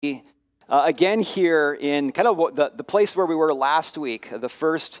Again here in kind of the place where we were last week, the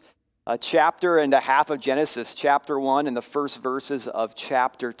first chapter and a half of Genesis, chapter 1 and the first verses of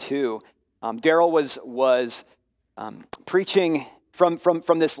chapter 2. Daryl was preaching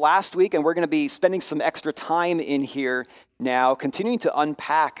from this last week, and we're going to be spending some extra time in here now, continuing to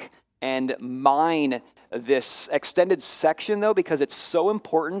unpack and mine this extended section, though, because it's so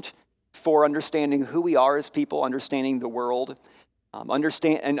important for understanding who we are as people, understanding the world,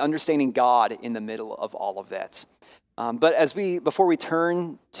 understanding God in the middle of all of that. But before we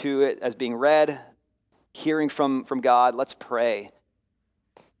turn to it as being read, hearing from God, let's pray.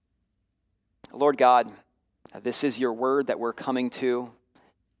 Lord God, this is your word that we're coming to.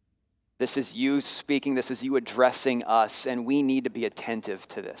 This is you speaking. This is you addressing us, and we need to be attentive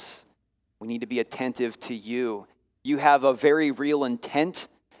to this. We need to be attentive to you. You have a very real intent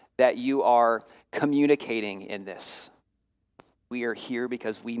that you are communicating in this. We are here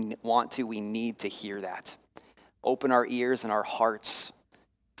because we need to hear that. Open our ears and our hearts.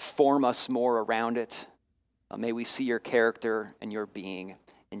 Form us more around it. May we see your character and your being.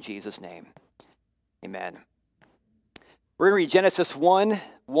 In Jesus' name, amen. We're going to read Genesis 1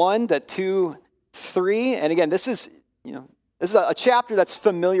 to 2, 3. And again, this is a chapter that's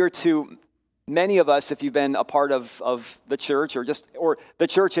familiar to many of us if you've been a part of the church or the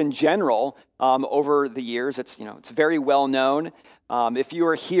church in general over the years. It's very well known. If you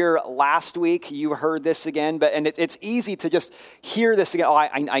were here last week, you heard this again. And it's easy to just hear this again. Oh,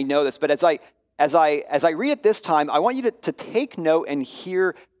 I know this. But as I read it this time, I want you to take note and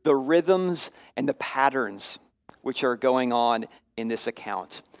hear the rhythms and the patterns which are going on in this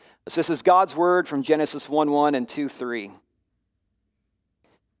account. So this is God's word from Genesis 1:1 and 2:3.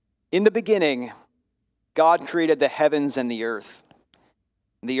 In the beginning, God created the heavens and the earth.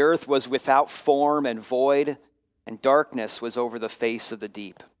 The earth was without form and void, and darkness was over the face of the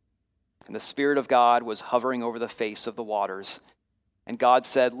deep. And the Spirit of God was hovering over the face of the waters. And God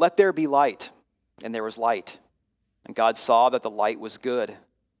said, "Let there be light." And there was light. And God saw that the light was good.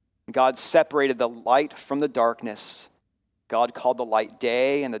 And God separated the light from the darkness. God called the light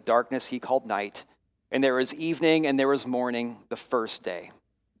day, and the darkness he called night. And there was evening, and there was morning, the first day.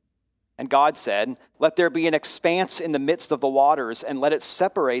 And God said, "Let there be an expanse in the midst of the waters, and let it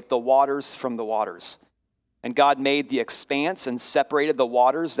separate the waters from the waters." And God made the expanse and separated the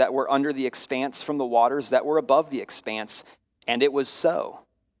waters that were under the expanse from the waters that were above the expanse. And it was so.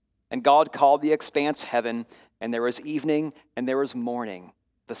 And God called the expanse heaven, and there was evening, and there was morning,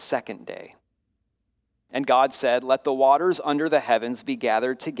 the second day. And God said, "Let the waters under the heavens be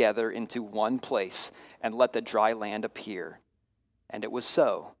gathered together into one place, and let the dry land appear." And it was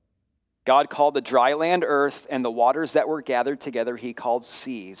so. God called the dry land earth, and the waters that were gathered together he called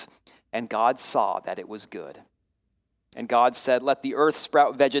seas. And God saw that it was good. And God said, "Let the earth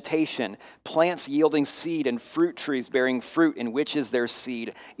sprout vegetation, plants yielding seed, and fruit trees bearing fruit in which is their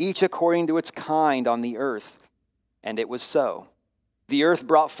seed, each according to its kind on the earth." And it was so. The earth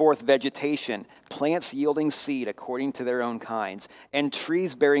brought forth vegetation, plants yielding seed according to their own kinds, and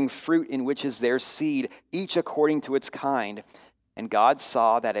trees bearing fruit in which is their seed, each according to its kind. And God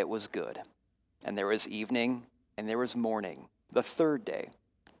saw that it was good. And there was evening, and there was morning, the third day.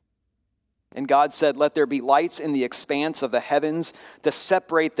 And God said, "Let there be lights in the expanse of the heavens to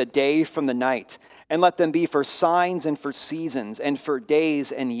separate the day from the night, and let them be for signs and for seasons and for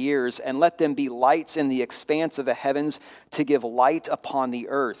days and years, and let them be lights in the expanse of the heavens to give light upon the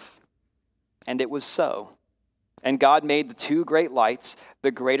earth." And it was so. And God made the two great lights,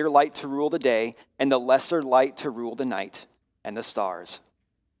 the greater light to rule the day, and the lesser light to rule the night, and the stars.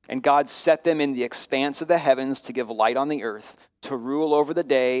 And God set them in the expanse of the heavens to give light on the earth, to rule over the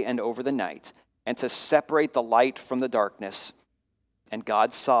day and over the night, and to separate the light from the darkness. And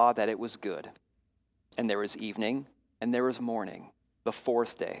God saw that it was good. And there was evening, and there was morning, the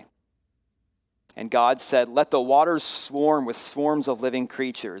fourth day. And God said, "Let the waters swarm with swarms of living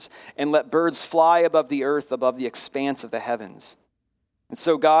creatures, and let birds fly above the earth, above the expanse of the heavens." And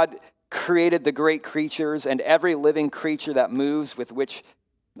so God created the great creatures and every living creature that moves, with which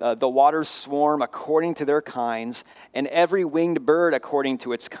the waters swarm according to their kinds, and every winged bird according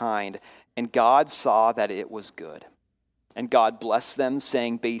to its kind. And God saw that it was good. And God blessed them,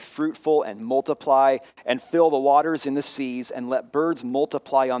 saying, "Be fruitful and multiply, and fill the waters in the seas, and let birds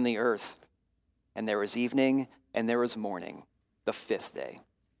multiply on the earth." And there was evening, and there was morning, the fifth day.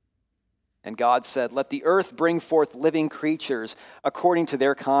 And God said, "Let the earth bring forth living creatures according to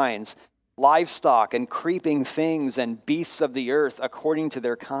their kinds, livestock and creeping things and beasts of the earth according to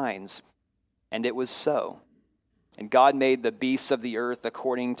their kinds." And it was so. And God made the beasts of the earth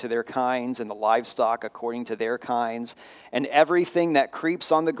according to their kinds, and the livestock according to their kinds, and everything that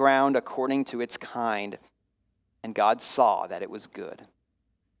creeps on the ground according to its kind. And God saw that it was good.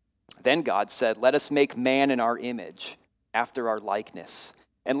 Then God said, "Let us make man in our image, after our likeness,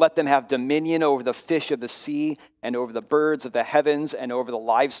 and let them have dominion over the fish of the sea, and over the birds of the heavens, and over the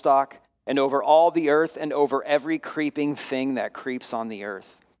livestock, and over all the earth, and over every creeping thing that creeps on the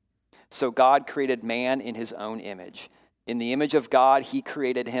earth." So God created man in his own image. In the image of God, he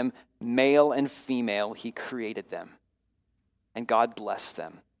created him. Male and female, he created them. And God blessed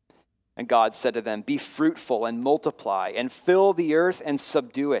them. And God said to them, "Be fruitful and multiply, and fill the earth and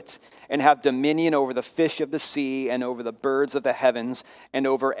subdue it, and have dominion over the fish of the sea, and over the birds of the heavens, and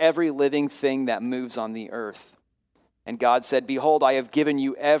over every living thing that moves on the earth." And God said, "Behold, I have given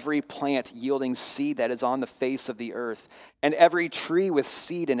you every plant yielding seed that is on the face of the earth, and every tree with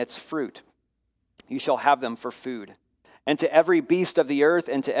seed in its fruit. You shall have them for food. And to every beast of the earth,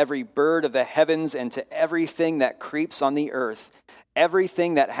 and to every bird of the heavens, and to everything that creeps on the earth,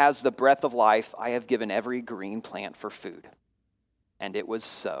 everything that has the breath of life, I have given every green plant for food." And it was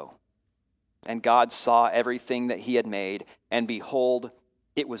so. And God saw everything that he had made, and behold,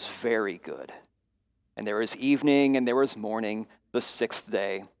 it was very good. And there was evening and there was morning, the sixth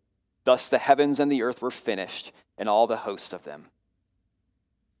day. Thus the heavens and the earth were finished, and all the host of them.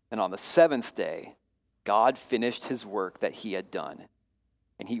 And on the seventh day, God finished his work that he had done.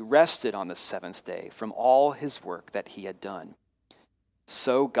 And he rested on the seventh day from all his work that he had done.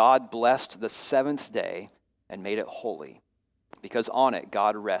 So God blessed the seventh day and made it holy, because on it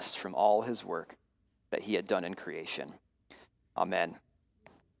God rests from all his work that he had done in creation. Amen.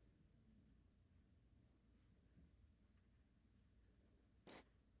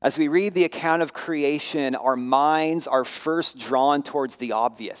 As we read the account of creation, our minds are first drawn towards the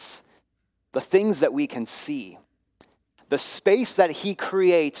obvious, the things that we can see, the space that he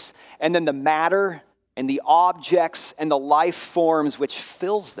creates, and then the matter and the objects and the life forms which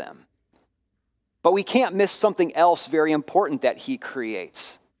fills them. But we can't miss something else very important that he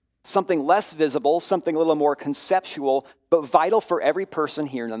creates, something less visible, something a little more conceptual, but vital for every person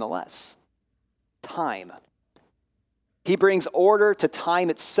here nonetheless: time. He brings order to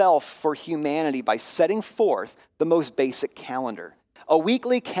time itself for humanity by setting forth the most basic calendar, a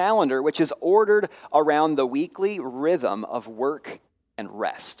weekly calendar which is ordered around the weekly rhythm of work and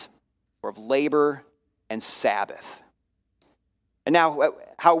rest, or of labor and Sabbath. And now,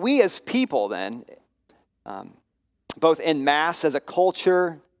 how we as people then, both en masse as a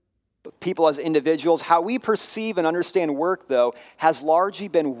culture, people as individuals, how we perceive and understand work, though, has largely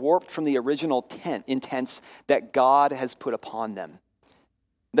been warped from the original intents that God has put upon them.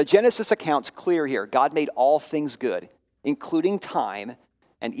 The Genesis account's clear here. God made all things good, including time,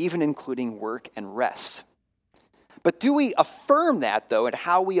 and even including work and rest. But do we affirm that, though, in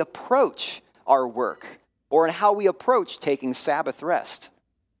how we approach our work, or in how we approach taking Sabbath rest?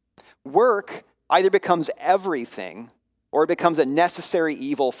 Work either becomes everything, or it becomes a necessary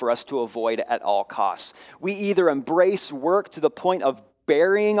evil for us to avoid at all costs. We either embrace work to the point of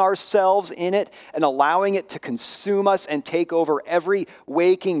burying ourselves in it and allowing it to consume us and take over every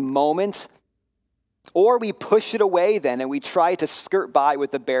waking moment, or we push it away then and we try to skirt by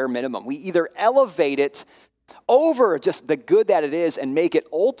with the bare minimum. We either elevate it over just the good that it is and make it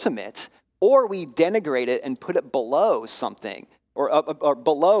ultimate, or we denigrate it and put it below something, or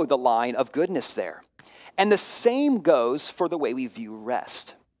below the line of goodness there. And the same goes for the way we view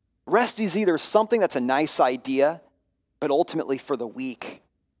rest. Rest is either something that's a nice idea, but ultimately for the weak,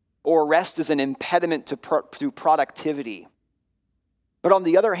 or rest is an impediment to productivity. But on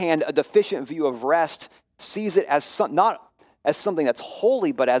the other hand, a deficient view of rest sees it as not as something that's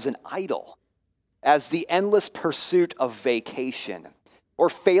holy, but as an idol, as the endless pursuit of vacation, or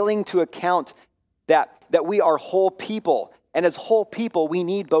failing to account that we are whole people. And as whole people, we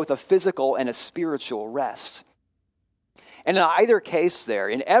need both a physical and a spiritual rest. And in either case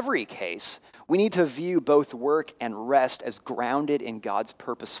in every case, we need to view both work and rest as grounded in God's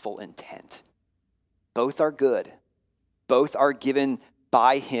purposeful intent. Both are good. Both are given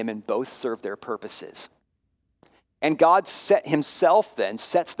by him, and both serve their purposes. And God himself then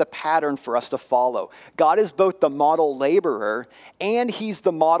sets the pattern for us to follow. God is both the model laborer and he's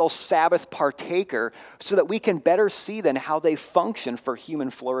the model Sabbath partaker, so that we can better see then how they function for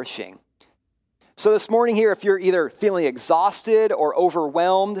human flourishing. So this morning here, if you're either feeling exhausted or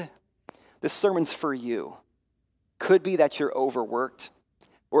overwhelmed, this sermon's for you. Could be that you're overworked,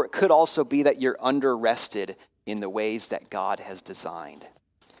 or it could also be that you're under-rested in the ways that God has designed.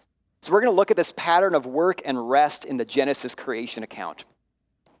 So we're going to look at this pattern of work and rest in the Genesis creation account.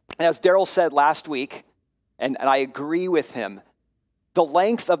 And as Daryl said last week, and I agree with him. The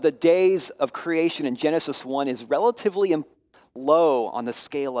length of the days of creation in Genesis 1 is relatively low on the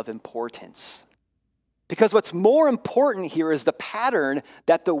scale of importance. Because what's more important here is the pattern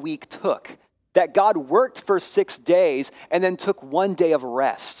that the week took. That God worked for 6 days and then took 1 day of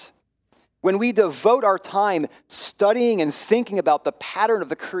rest. When we devote our time studying and thinking about the pattern of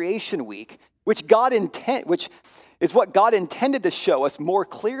the creation week, which is what God intended to show us more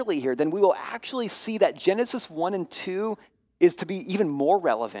clearly here, then we will actually see that Genesis 1 and 2 is to be even more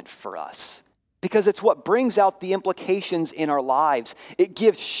relevant for us. Because it's what brings out the implications in our lives. It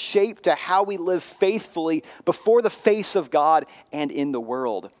gives shape to how we live faithfully before the face of God and in the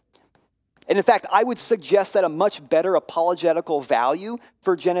world. And in fact, I would suggest that a much better apologetical value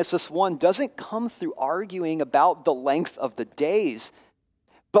for Genesis 1 doesn't come through arguing about the length of the days,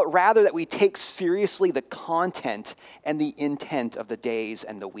 but rather that we take seriously the content and the intent of the days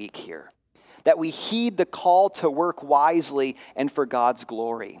and the week here. That we heed the call to work wisely and for God's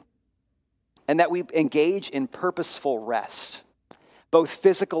glory. And that we engage in purposeful rest, both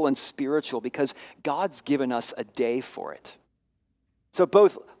physical and spiritual, because God's given us a day for it. So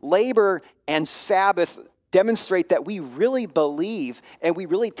both labor and Sabbath demonstrate that we really believe and we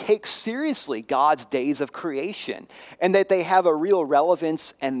really take seriously God's days of creation, and that they have a real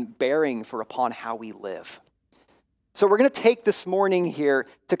relevance and bearing upon how we live. So we're going to take this morning here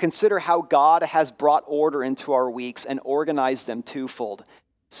to consider how God has brought order into our weeks and organized them twofold.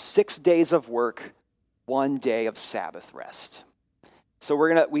 6 days of work, 1 day of Sabbath rest. So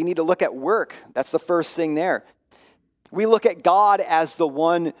we need to look at work. That's the first thing there. We look at God as the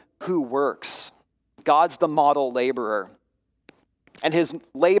one who works. God's the model laborer. And his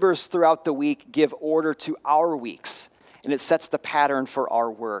labors throughout the week give order to our weeks, and it sets the pattern for our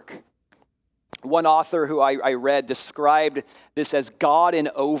work. One author who I read described this as God in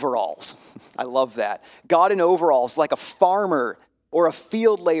overalls. I love that. God in overalls, like a farmer or a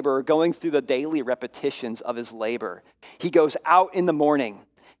field laborer going through the daily repetitions of his labor. He goes out in the morning.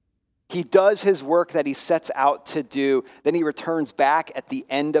 He does his work that he sets out to do. Then he returns back at the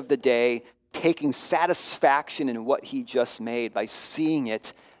end of the day, taking satisfaction in what he just made by seeing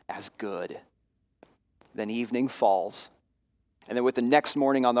it as good. Then evening falls. And then with the next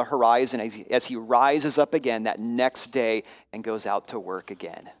morning on the horizon, as he rises up again that next day and goes out to work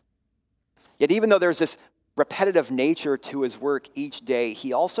again. Yet even though there's this repetitive nature to his work each day,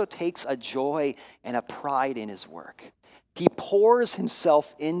 he also takes a joy and a pride in his work. He pours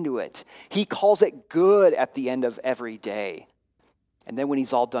himself into it. He calls it good at the end of every day. And then when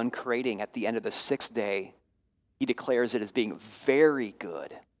he's all done creating at the end of the 6th day, he declares it as being very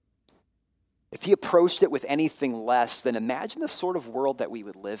good. If he approached it with anything less, then imagine the sort of world that we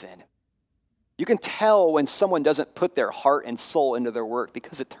would live in. You can tell when someone doesn't put their heart and soul into their work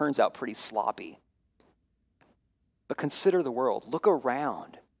because it turns out pretty sloppy. But consider the world. Look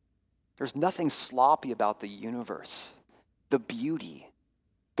around. There's nothing sloppy about the universe. The beauty,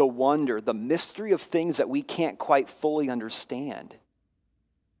 the wonder, the mystery of things that we can't quite fully understand.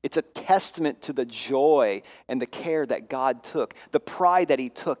 It's a testament to the joy and the care that God took, the pride that he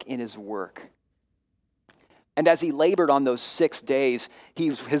took in his work. And as he labored on those 6 days,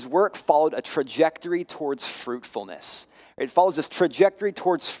 his work followed a trajectory towards fruitfulness. It follows this trajectory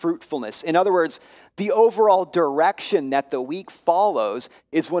towards fruitfulness. In other words, the overall direction that the week follows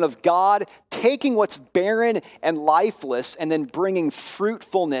is one of God taking what's barren and lifeless and then bringing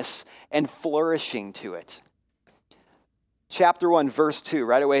fruitfulness and flourishing to it. Chapter 1, verse 2,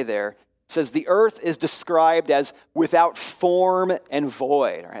 right away there, says the earth is described as without form and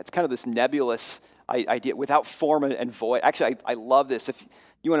void. All right, it's kind of this nebulous idea, without form and void. Actually, I love this. If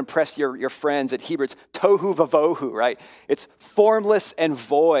you want to impress your friends at Hebrew, it's tohu vavohu, right? It's formless and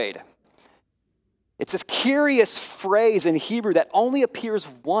void. It's this curious phrase in Hebrew that only appears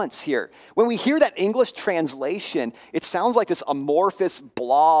once here. When we hear that English translation, it sounds like this amorphous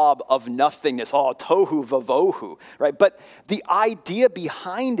blob of nothingness. Oh, tohu vavohu, right? But the idea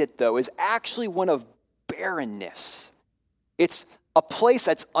behind it, though, is actually one of barrenness. It's a place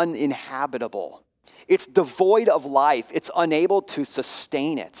that's uninhabitable. It's devoid of life. It's unable to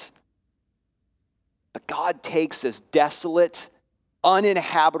sustain it. But God takes this desolate,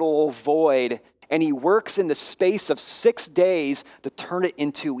 uninhabitable void, and he works in the space of 6 days to turn it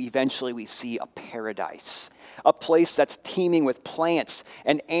into, eventually we see, a paradise. A place that's teeming with plants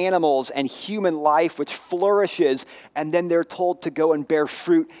and animals and human life which flourishes, and then they're told to go and bear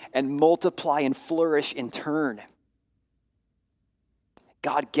fruit and multiply and flourish in turn.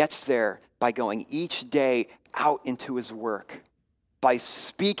 God gets there by going each day out into his work, by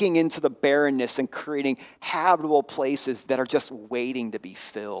speaking into the barrenness and creating habitable places that are just waiting to be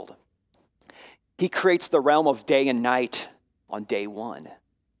filled. He creates the realm of day and night on day 1.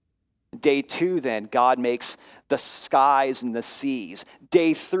 Day 2, then, God makes the skies and the seas.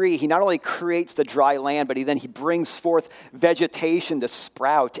 Day 3, he not only creates the dry land, but he brings forth vegetation to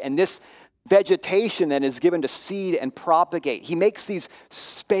sprout. And this vegetation then is given to seed and propagate. He makes these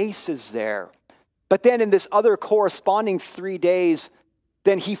spaces there. But then in this other corresponding 3 days,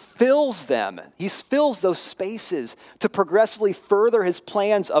 then he fills them. He fills those spaces to progressively further his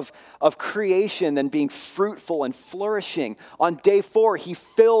plans of creation and being fruitful and flourishing. On day 4, he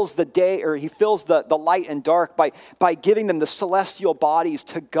fills the light and dark by giving them the celestial bodies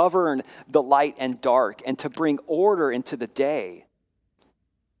to govern the light and dark and to bring order into the day.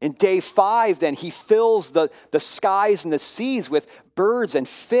 In day 5, then, he fills the skies and the seas with birds and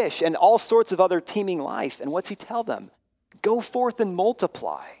fish and all sorts of other teeming life. And what's he tell them? Go forth and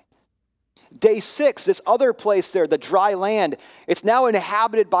multiply. Day 6, this other place there, the dry land, it's now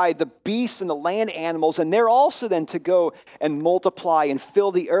inhabited by the beasts and the land animals, and they're also then to go and multiply and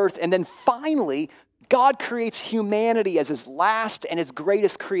fill the earth. And then finally, God creates humanity as his last and his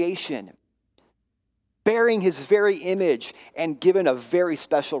greatest creation, bearing his very image and given a very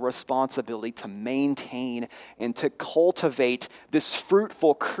special responsibility to maintain and to cultivate this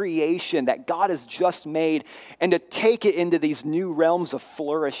fruitful creation that God has just made and to take it into these new realms of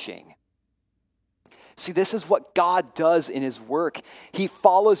flourishing. See, this is what God does in his work. He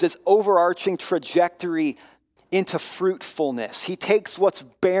follows this overarching trajectory into fruitfulness. He takes what's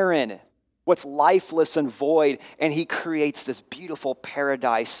barren, what's lifeless and void, and he creates this beautiful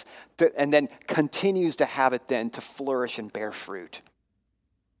paradise and then continues to have it then to flourish and bear fruit.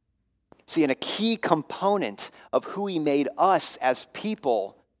 See, and a key component of who he made us as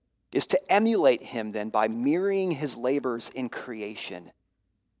people is to emulate him then by mirroring his labors in creation,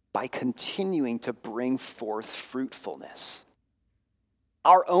 by continuing to bring forth fruitfulness.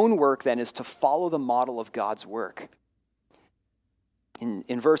 Our own work then is to follow the model of God's work.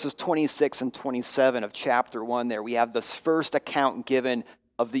 In verses 26 and 27 of chapter 1 there, we have this first account given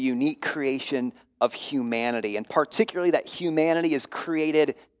of the unique creation of humanity, and particularly that humanity is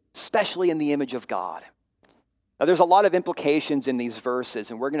created especially in the image of God. Now, there's a lot of implications in these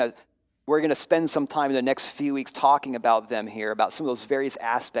verses, and we're going to spend some time in the next few weeks talking about them here, about some of those various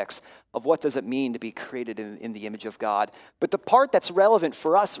aspects of what does it mean to be created in the image of God. But the part that's relevant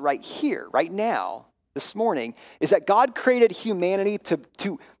for us right here, right now, this morning, is that God created humanity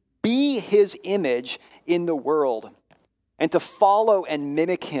to be his image in the world and to follow and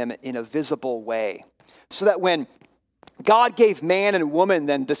mimic him in a visible way. So that when God gave man and woman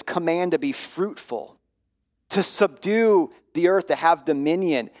then this command to be fruitful, to subdue the earth, to have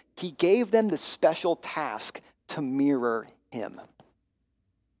dominion, he gave them the special task to mirror him,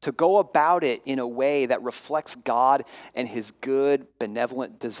 to go about it in a way that reflects God and his good,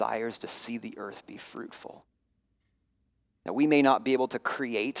 benevolent desires to see the earth be fruitful. Now, we may not be able to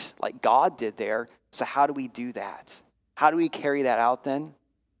create like God did there, so how do we do that? How do we carry that out then?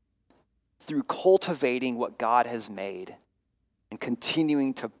 Through cultivating what God has made and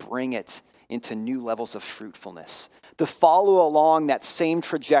continuing to bring it into new levels of fruitfulness, to follow along that same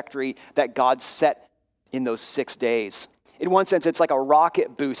trajectory that God set in those 6 days. In one sense, it's like a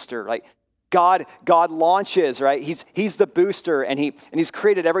rocket booster. Like God launches, right? He's the booster, and he's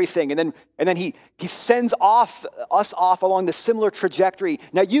created everything, and then he sends us off along the similar trajectory.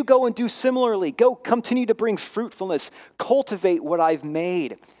 Now you go and do similarly. Go continue to bring fruitfulness. Cultivate what I've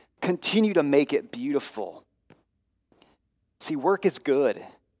made. Continue to make it beautiful. See, work is good.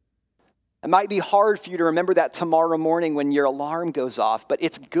 It might be hard for you to remember that tomorrow morning when your alarm goes off, but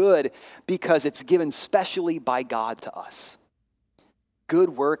it's good because it's given specially by God to us. Good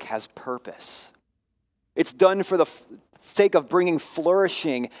work has purpose. It's done for the sake of bringing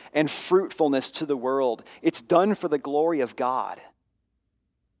flourishing and fruitfulness to the world. It's done for the glory of God.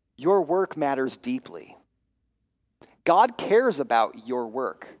 Your work matters deeply. God cares about your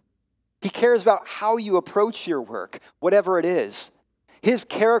work. He cares about how you approach your work, whatever it is. His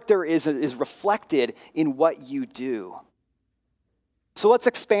character is reflected in what you do. So let's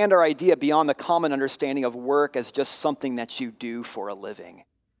expand our idea beyond the common understanding of work as just something that you do for a living.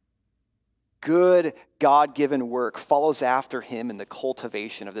 Good, God-given work follows after him in the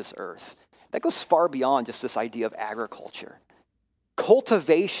cultivation of this earth. That goes far beyond just this idea of agriculture.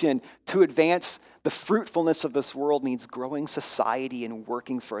 Cultivation to advance the fruitfulness of this world means growing society and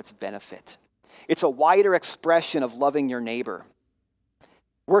working for its benefit. It's a wider expression of loving your neighbor.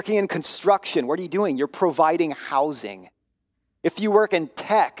 Working in construction, what are you doing? You're providing housing. If you work in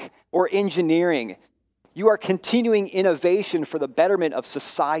tech or engineering, you are continuing innovation for the betterment of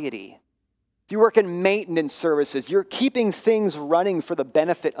society. If you work in maintenance services, you're keeping things running for the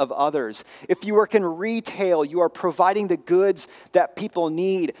benefit of others. If you work in retail, you are providing the goods that people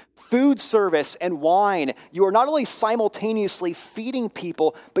need. Food service and wine, you are not only simultaneously feeding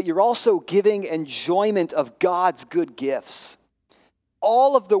people, but you're also giving enjoyment of God's good gifts.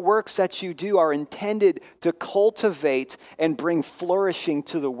 All of the works that you do are intended to cultivate and bring flourishing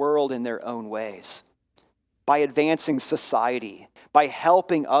to the world in their own ways. By advancing society, by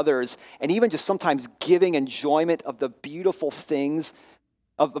helping others, and even just sometimes giving enjoyment of the beautiful things,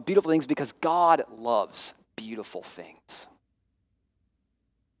 because God loves beautiful things.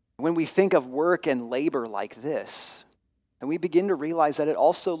 When we think of work and labor like this, then we begin to realize that it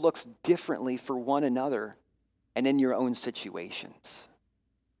also looks differently for one another and in your own situations.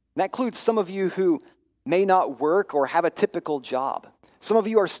 And that includes some of you who may not work or have a typical job. Some of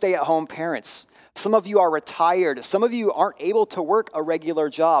you are stay-at-home parents. Some of you are retired. Some of you aren't able to work a regular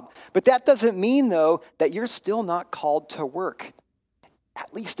job. But that doesn't mean, though, that you're still not called to work,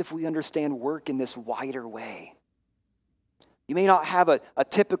 at least if we understand work in this wider way. You may not have a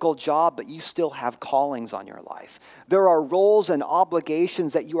typical job, but you still have callings on your life. There are roles and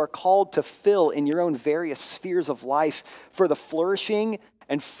obligations that you are called to fill in your own various spheres of life for the flourishing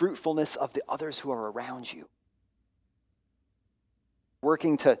and fruitfulness of the others who are around you.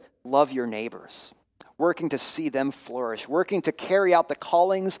 Working to love your neighbors, working to see them flourish, working to carry out the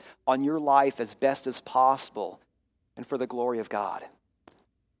callings on your life as best as possible and for the glory of God.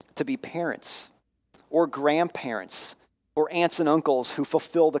 To be parents or grandparents or aunts and uncles who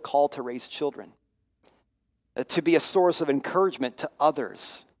fulfill the call to raise children. To be a source of encouragement to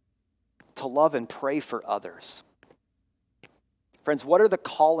others, to love and pray for others. Friends, what are the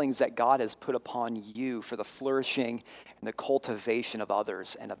callings that God has put upon you for the flourishing and the cultivation of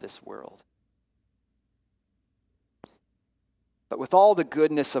others and of this world? But with all the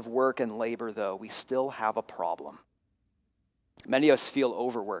goodness of work and labor, though, we still have a problem. Many of us feel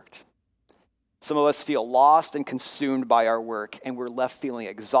overworked. Some of us feel lost and consumed by our work, and we're left feeling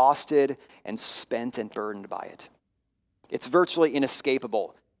exhausted and spent and burdened by it. It's virtually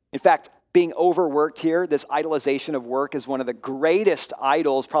inescapable. In fact, being overworked here, this idolization of work, is one of the greatest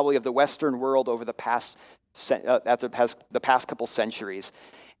idols probably of the Western world over the past couple centuries.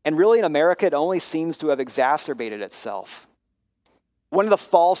 And really in America, it only seems to have exacerbated itself. One of the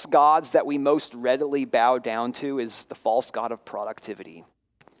false gods that we most readily bow down to is the false god of productivity.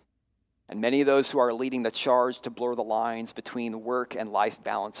 And many of those who are leading the charge to blur the lines between work and life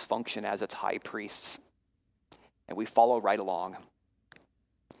balance function as its high priests. And we follow right along.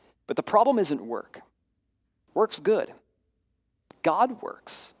 But the problem isn't work. Work's good. God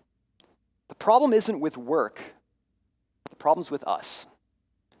works. The problem isn't with work. The problem's with us.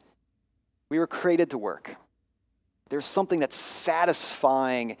 We were created to work. There's something that's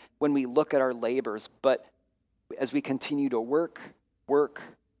satisfying when we look at our labors, but as we continue to work,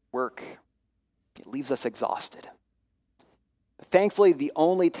 it leaves us exhausted. But thankfully, the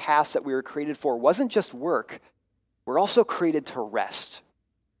only task that we were created for wasn't just work. We're also created to rest.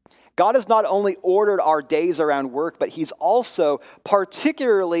 God has not only ordered our days around work, but he's also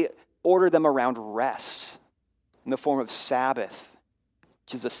particularly ordered them around rest in the form of Sabbath,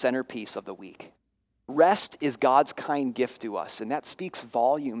 which is the centerpiece of the week. Rest is God's kind gift to us, and that speaks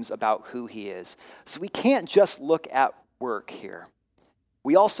volumes about who he is. So we can't just look at work here.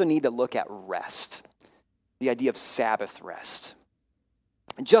 We also need to look at rest, the idea of Sabbath rest.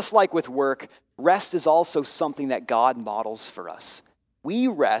 And just like with work, rest is also something that God models for us. We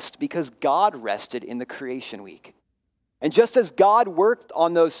rest because God rested in the creation week. And just as God worked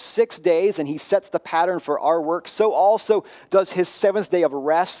on those 6 days and he sets the pattern for our work, so also does his seventh day of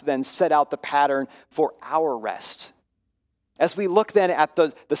rest then set out the pattern for our rest. As we look then at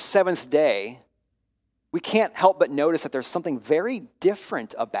the seventh day, we can't help but notice that there's something very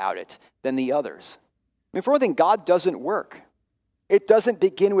different about it than the others. I mean, for one thing, God doesn't work. It doesn't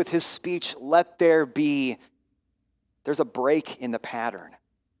begin with his speech, "Let there be." There's a break in the pattern.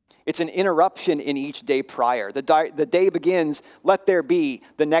 It's an interruption in each day prior. The day begins, "Let there be."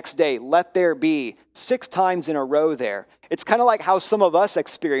 The next day, "Let there be." 6 times in a row there. It's kind of like how some of us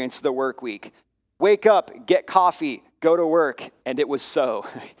experience the work week. Wake up, get coffee, go to work, and it was so.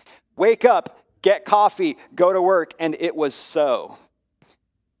 Wake up, get coffee, go to work, and it was so.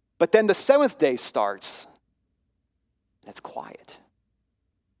 But then the seventh day starts, and it's quiet.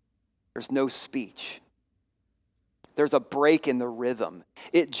 There's no speech. There's a break in the rhythm.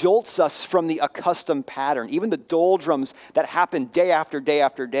 It jolts us from the accustomed pattern, even the doldrums that happen day after day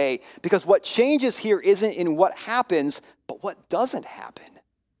after day, because what changes here isn't in what happens, but what doesn't happen.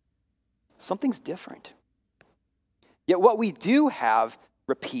 Something's different. Yet what we do have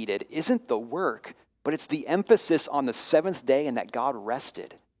repeated isn't the work, but it's the emphasis on the seventh day and that God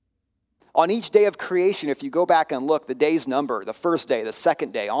rested. On each day of creation, if you go back and look, the day's number, the first day, the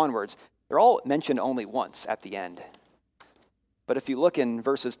second day onwards, they're all mentioned only once at the end. But if you look in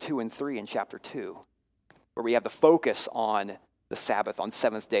verses 2 and 3 in chapter 2, where we have the focus on the Sabbath, on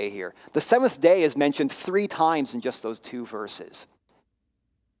seventh day here, the seventh day is mentioned 3 times in just those 2 verses.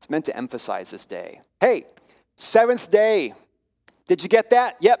 It's meant to emphasize this day. Hey, seventh day. Did you get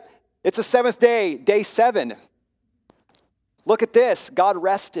that? Yep, it's a seventh day, day 7. Look at this, God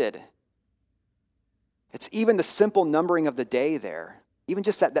rested. It's even the simple numbering of the day there. Even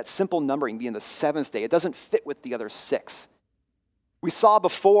just that simple numbering being the seventh day, it doesn't fit with the other 6. We saw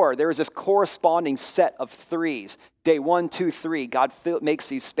before there is this corresponding set of 3s. Day 1, 2, 3, God makes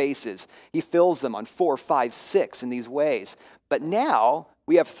these spaces. He fills them on 4, 5, 6 in these ways. But now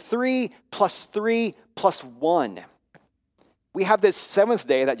we have 3 plus 3 plus 1. We have this seventh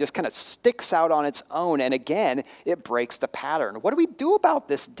day that just kind of sticks out on its own. And again, it breaks the pattern. What do we do about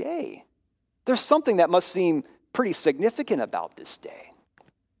this day? There's something that must seem pretty significant about this day.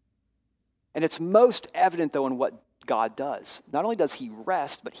 And it's most evident, though, in what God does. Not only does he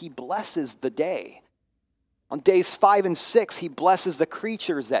rest, but he blesses the day. On days 5 and 6, he blesses the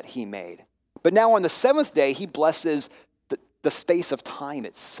creatures that he made. But now on the seventh day, he blesses the space of time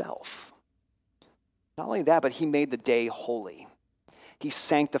itself. Not only that, but he made the day holy. He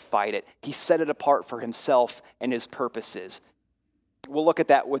sanctified it. He set it apart for himself and his purposes. We'll look at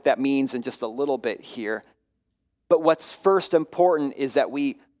that, what that means in just a little bit here. But what's first important is that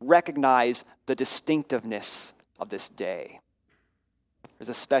we recognize the distinctiveness of this day. There's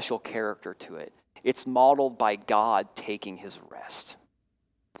a special character to it. It's modeled by God taking his rest.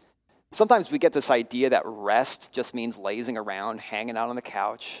 Sometimes we get this idea that rest just means lazing around, hanging out on the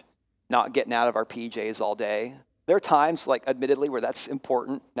couch, not getting out of our PJs all day. There are times, like admittedly, where that's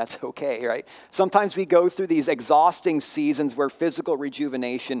important. That's okay, right? Sometimes we go through these exhausting seasons where physical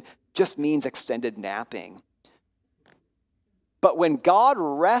rejuvenation just means extended napping. But when God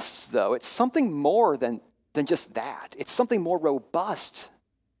rests, though, it's something more than just that. It's something more robust.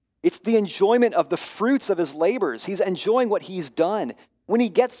 It's the enjoyment of the fruits of his labors. He's enjoying what he's done. When he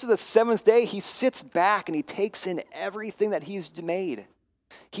gets to the seventh day, he sits back and he takes in everything that he's made.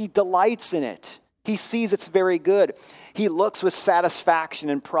 He delights in it. He sees it's very good. He looks with satisfaction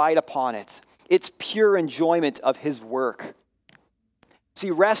and pride upon it. It's pure enjoyment of his work.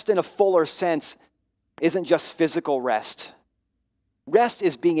 See, rest in a fuller sense isn't just physical rest. Rest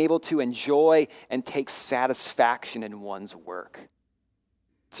is being able to enjoy and take satisfaction in one's work.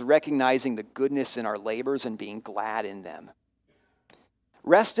 It's recognizing the goodness in our labors and being glad in them.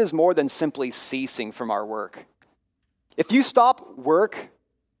 Rest is more than simply ceasing from our work. If you stop work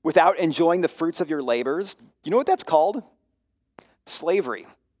without enjoying the fruits of your labors, you know what that's called? Slavery.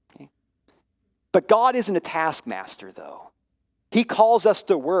 But God isn't a taskmaster, though. He calls us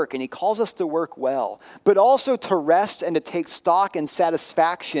to work, and he calls us to work well, but also to rest and to take stock and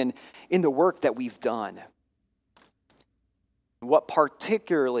satisfaction in the work that we've done. What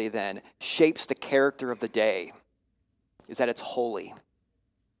particularly then shapes the character of the day is that it's holy.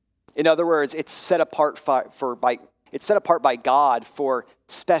 In other words, it's set apart by God for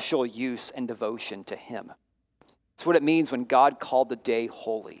special use and devotion to him. It's what it means when God called the day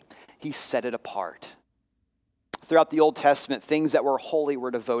holy. He set it apart. Throughout the Old Testament, things that were holy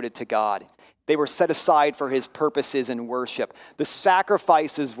were devoted to God. They were set aside for his purposes in worship. The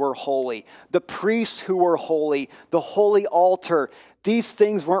sacrifices were holy. The priests who were holy, the holy altar, these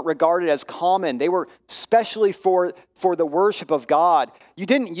things weren't regarded as common. They were specially for the worship of God. You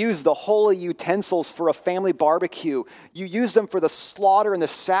didn't use the holy utensils for a family barbecue. You used them for the slaughter and the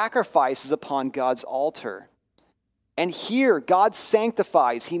sacrifices upon God's altar. And here, God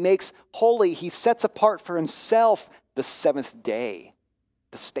sanctifies. He makes holy. He sets apart for himself the seventh day,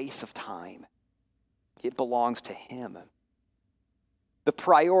 the space of time. It belongs to him. The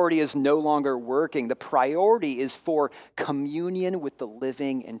priority is no longer working. The priority is for communion with the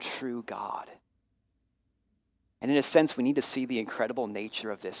living and true God. And in a sense, we need to see the incredible nature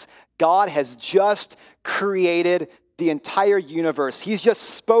of this. God has just created the entire universe. He's just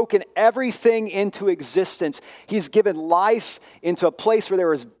spoken everything into existence. He's given life into a place where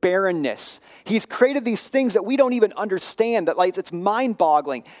there is barrenness. He's created these things that we don't even understand, that like it's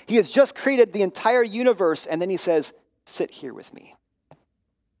mind-boggling. He has just created the entire universe, and then he says, sit here with me.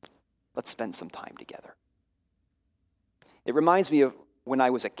 Let's spend some time together. It reminds me of when I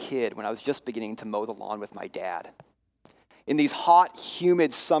was a kid, when I was just beginning to mow the lawn with my dad. In these hot,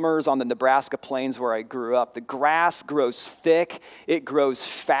 humid summers on the Nebraska plains where I grew up, the grass grows thick, it grows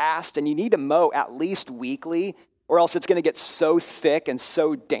fast, and you need to mow at least weekly or else it's going to get so thick and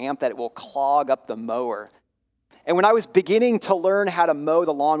so damp that it will clog up the mower. And when I was beginning to learn how to mow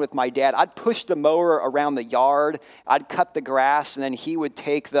the lawn with my dad, I'd push the mower around the yard, I'd cut the grass, and then he would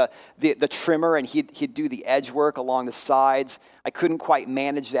take the trimmer and he'd do the edge work along the sides. I couldn't quite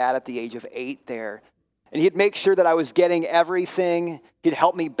manage that at the age of 8 there. And he'd make sure that I was getting everything. He'd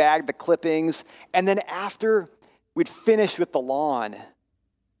help me bag the clippings. And then after we'd finish with the lawn,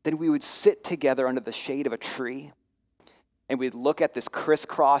 then we would sit together under the shade of a tree. And we'd look at this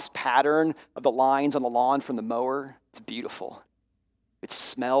crisscross pattern of the lines on the lawn from the mower. It's beautiful. We'd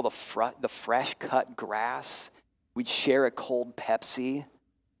smell the fresh cut grass. We'd share a cold Pepsi.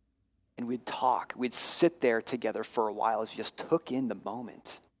 And we'd talk. We'd sit there together for a while as we just took in the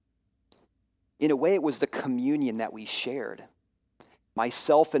moment. In a way, it was the communion that we shared.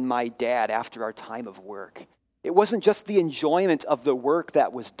 Myself and my dad after our time of work. It wasn't just the enjoyment of the work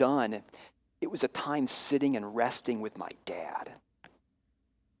that was done. It was a time sitting and resting with my dad.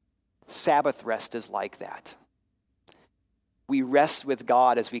 Sabbath rest is like that. We rest with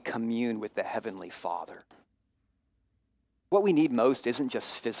God as we commune with the Heavenly Father. What we need most isn't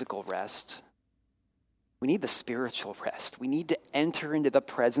just physical rest. We need the spiritual rest. We need to enter into the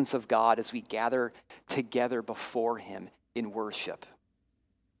presence of God as we gather together before Him in worship.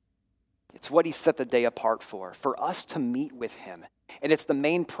 It's what He set the day apart for us to meet with Him. And it's the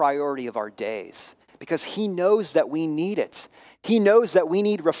main priority of our days because He knows that we need it. He knows that we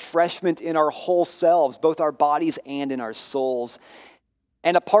need refreshment in our whole selves, both our bodies and in our souls.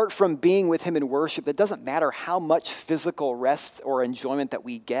 And apart from being with Him in worship, it doesn't matter how much physical rest or enjoyment that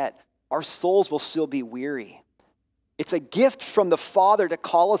we get, our souls will still be weary. It's a gift from the Father to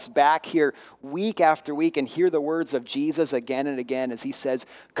call us back here week after week and hear the words of Jesus again and again as He says,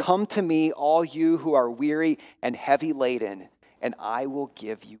 "Come to me, all you who are weary and heavy laden, and I will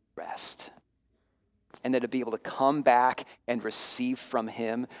give you rest." And then to be able to come back and receive from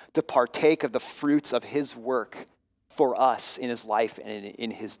Him, to partake of the fruits of His work for us in His life and in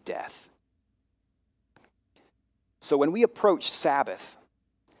His death. So when we approach Sabbath,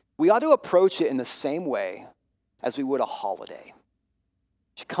 we ought to approach it in the same way as we would a holiday.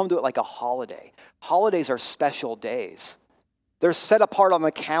 We should come to it like a holiday. Holidays are special days. They're set apart on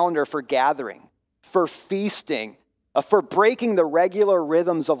the calendar for gathering, for feasting, for breaking the regular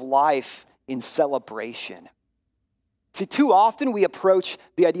rhythms of life in celebration. See, too often we approach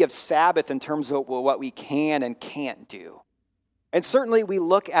the idea of Sabbath in terms of what we can and can't do. And certainly we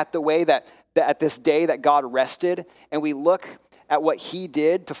look at the way that at this day that God rested, and we look at what He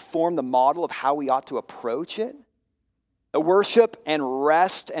did to form the model of how we ought to approach it. A worship and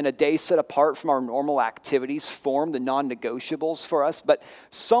rest and a day set apart from our normal activities form the non-negotiables for us. But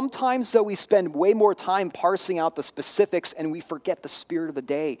sometimes, though, we spend way more time parsing out the specifics and we forget the spirit of the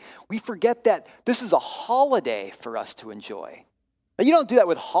day. We forget that this is a holiday for us to enjoy. Now, you don't do that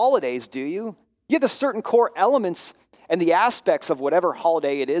with holidays, do you? You have the certain core elements and the aspects of whatever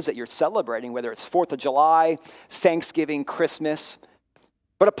holiday it is that you're celebrating, whether it's 4th of July, Thanksgiving, Christmas.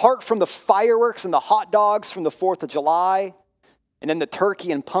 But apart from the fireworks and the hot dogs from the 4th of July, and then the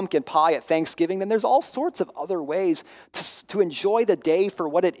turkey and pumpkin pie at Thanksgiving, then there's all sorts of other ways to enjoy the day for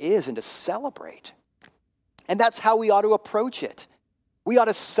what it is and to celebrate. And that's how we ought to approach it. We ought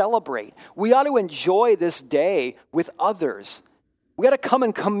to celebrate. We ought to enjoy this day with others. We ought to come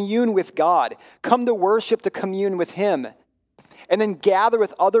and commune with God, come to worship to commune with Him, and then gather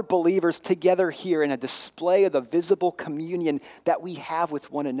with other believers together here in a display of the visible communion that we have with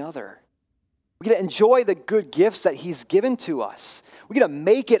one another. We get to enjoy the good gifts that He's given to us. We get to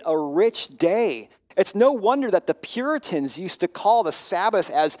make it a rich day. It's no wonder that the Puritans used to call the Sabbath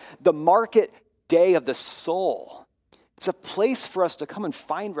as the market day of the soul. It's a place for us to come and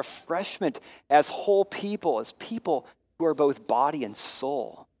find refreshment as whole people, as people who are both body and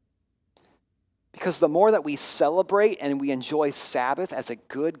soul. Because the more that we celebrate and we enjoy Sabbath as a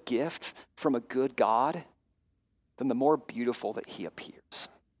good gift from a good God, then the more beautiful that He appears.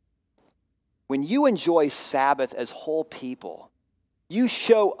 When you enjoy Sabbath as whole people, you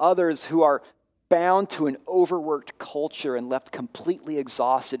show others who are bound to an overworked culture and left completely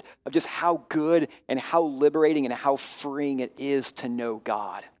exhausted of just how good and how liberating and how freeing it is to know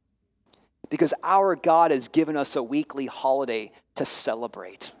God. Because our God has given us a weekly holiday to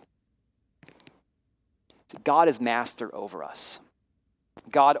celebrate. God is master over us.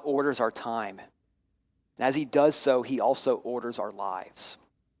 God orders our time. And as He does so, He also orders our lives.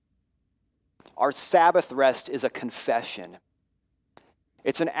 Our Sabbath rest is a confession.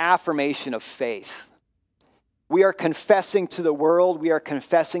 It's an affirmation of faith. We are confessing to the world, we are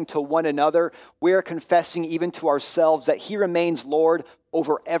confessing to one another, we are confessing even to ourselves that he remains Lord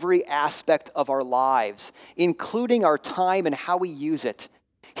over every aspect of our lives, including our time and how we use it.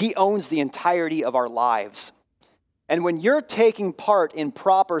 He owns the entirety of our lives. And when you're taking part in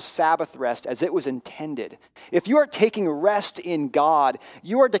proper Sabbath rest as it was intended, if you are taking rest in God,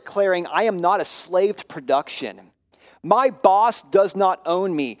 you are declaring, I am not a slave to production. My boss does not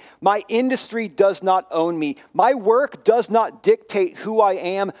own me. My industry does not own me. My work does not dictate who I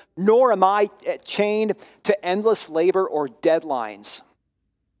am, nor am I chained to endless labor or deadlines.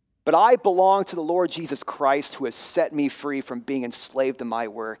 But I belong to the Lord Jesus Christ, who has set me free from being enslaved to my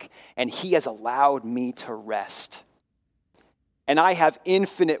work, and he has allowed me to rest. And I have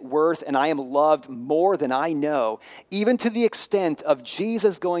infinite worth, and I am loved more than I know, even to the extent of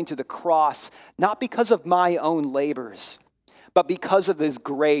Jesus going to the cross, not because of my own labors, but because of his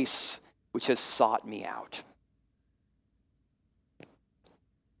grace, which has sought me out.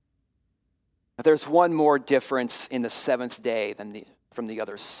 But there's one more difference in the seventh day from the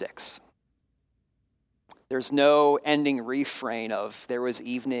other six. There's no ending refrain of there was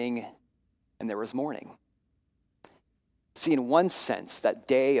evening and there was morning. See, in one sense, that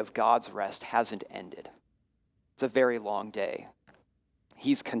day of God's rest hasn't ended. It's a very long day.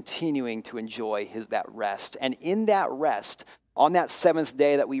 He's continuing to enjoy that rest. And in that rest, on that seventh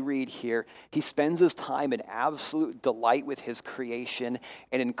day that we read here, he spends his time in absolute delight with his creation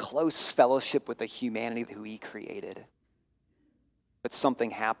and in close fellowship with the humanity who he created. But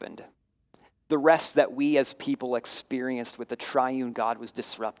something happened. The rest that we as people experienced with the triune God was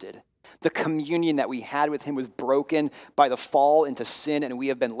disrupted. The communion that we had with him was broken by the fall into sin, and we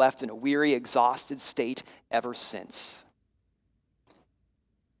have been left in a weary, exhausted state ever since.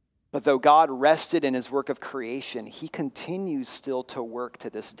 But though God rested in his work of creation, he continues still to work to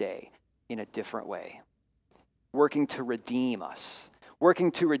this day in a different way, working to redeem us,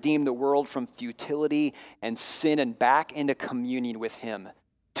 working to redeem the world from futility and sin and back into communion with him,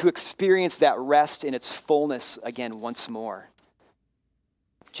 to experience that rest in its fullness again once more.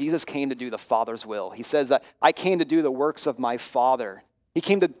 Jesus came to do the Father's will. He says that I came to do the works of my Father. He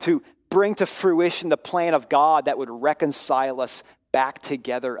came to bring to fruition the plan of God that would reconcile us back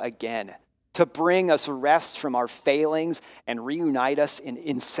together again, to bring us rest from our failings and reunite us in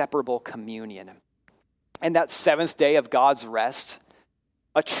inseparable communion. And that seventh day of God's rest,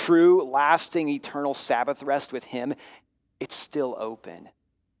 a true, lasting, eternal Sabbath rest with him, it's still open.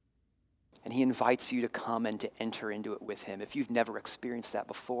 And he invites you to come and to enter into it with him if you've never experienced that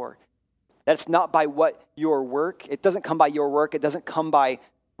before. That's not by your work. It doesn't come by your work. It doesn't come by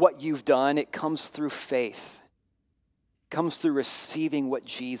what you've done. It comes through faith. It comes through receiving what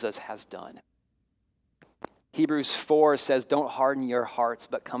Jesus has done. Hebrews 4 says, don't harden your hearts,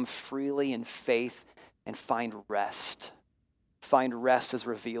 but come freely in faith and find rest. Find rest as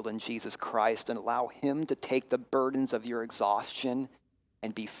revealed in Jesus Christ and allow him to take the burdens of your exhaustion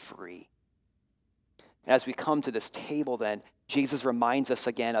and be free. As we come to this table then, Jesus reminds us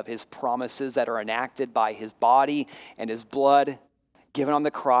again of his promises that are enacted by his body and his blood given on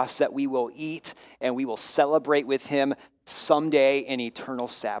the cross that we will eat and we will celebrate with him someday in eternal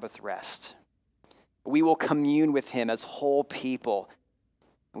Sabbath rest. We will commune with him as whole people,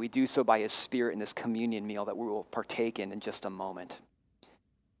 and we do so by his Spirit in this communion meal that we will partake in just a moment.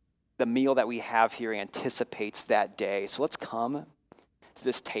 The meal that we have here anticipates that day. So let's come to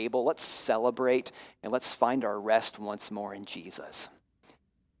this table, let's celebrate, and let's find our rest once more in Jesus.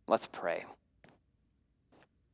 Let's pray.